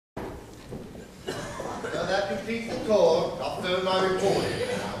complete the tour, I'll fill my report in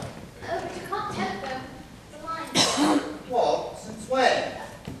now. Oh, but you can't telephone. The line's dead. What? Since when?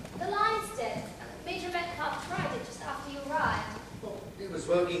 The line's dead. Major Metcalf tried it just after you arrived. Well, it was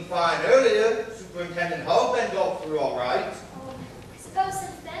working fine earlier. Superintendent Hogben got through all right. Oh, I suppose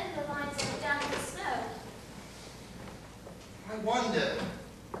since then the line's ended down in the snow. I wonder.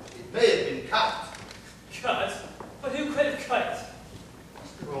 It may have been cut. Cut? But who could have cut it?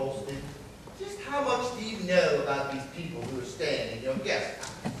 Mr. Ralston, just how much do you know about these people who are staying in your guest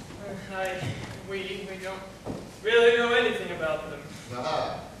house? We don't really know anything about them.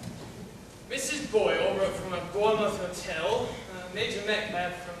 Ah. Mrs. Boyle wrote from a Bournemouth hotel. Major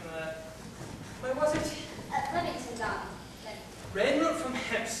Metcalf from, where was it? Leamington Garden. Wren wrote from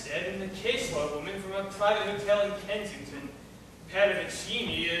Hampstead, and the case law woman from a private hotel in Kensington.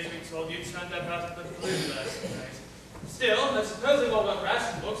 Paravicini, as we told you, turned up out of the blue last night. Still, I suppose they've all got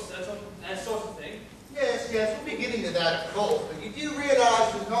ration books, that sort of thing. Yes, we'll be getting to that, of course, but you do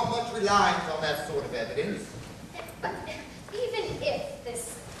realize there's not much reliance on that sort of evidence. But even if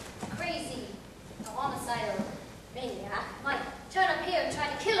this crazy homicidal maniac might turn up here and try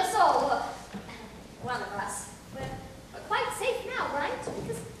to kill us all, or one of us, we're quite safe now, right?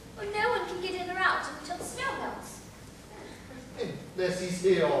 Because no one can get in or out until the snow melts. Unless he's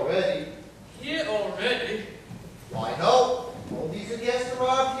here already. Here already? Why no? All these guests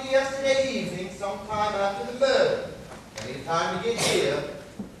arrived here yesterday evening, sometime after the murder. Plenty of time to get here.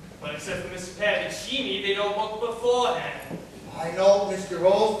 Well, except for Mr. Paravicini, they'd all booked beforehand. I know, Mr.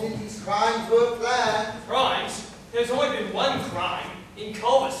 Ralston, these crimes were planned. Crimes? There's only been one crime, in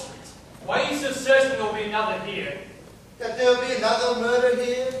Culver Street. Why are you so certain there'll be another here? That there'll be another murder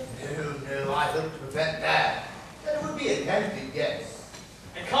here? No, I hope to prevent that. That it would be attempted, yes.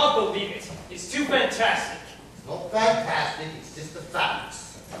 I can't believe it. It's too fantastic. It's not fantastic, it's just the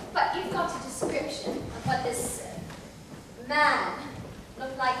facts. But you've got a description of what this man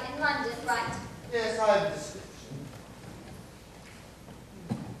looked like in London, right? Yes, I have a description.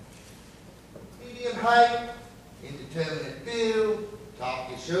 Medium height, indeterminate build,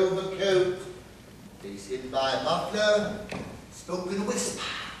 darkish overcoat, face hidden by a muffler, spoke in a whisper.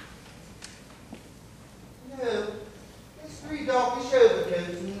 No, there's 3 darkish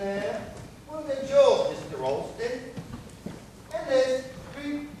overcoats in there. One of them yours, Mr. Ralston. And there's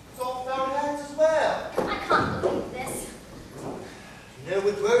 3 soft down hats as well. I can't believe this. You know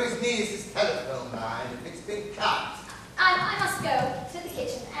what worries me is this telephone line. If it's been cut. I must go to the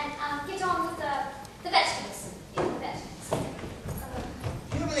kitchen and get on with the vegetables. Yeah, the vegetables.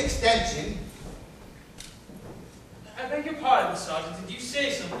 Do you have an extension? I beg your pardon, Sergeant. Did you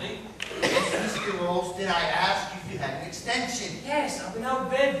say something? Yes, Mr. Ralston, I asked you if you had an extension. Yes, up in our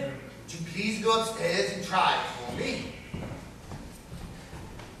bedroom. Would you please go upstairs and try it for me?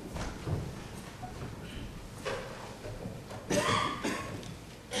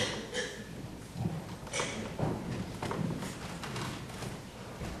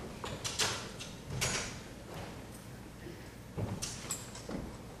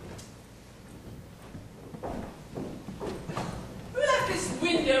 Let this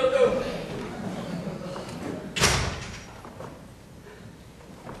window open.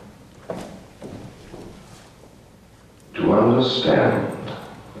 To understand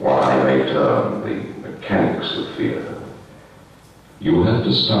why they term the mechanics of fear, you have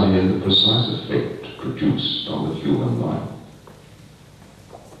to study the precise effect produced on the human mind.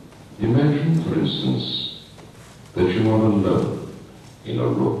 Imagine, for instance, that you are alone in a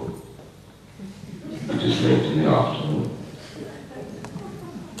room. It is late in the afternoon.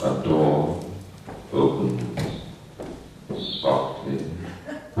 A door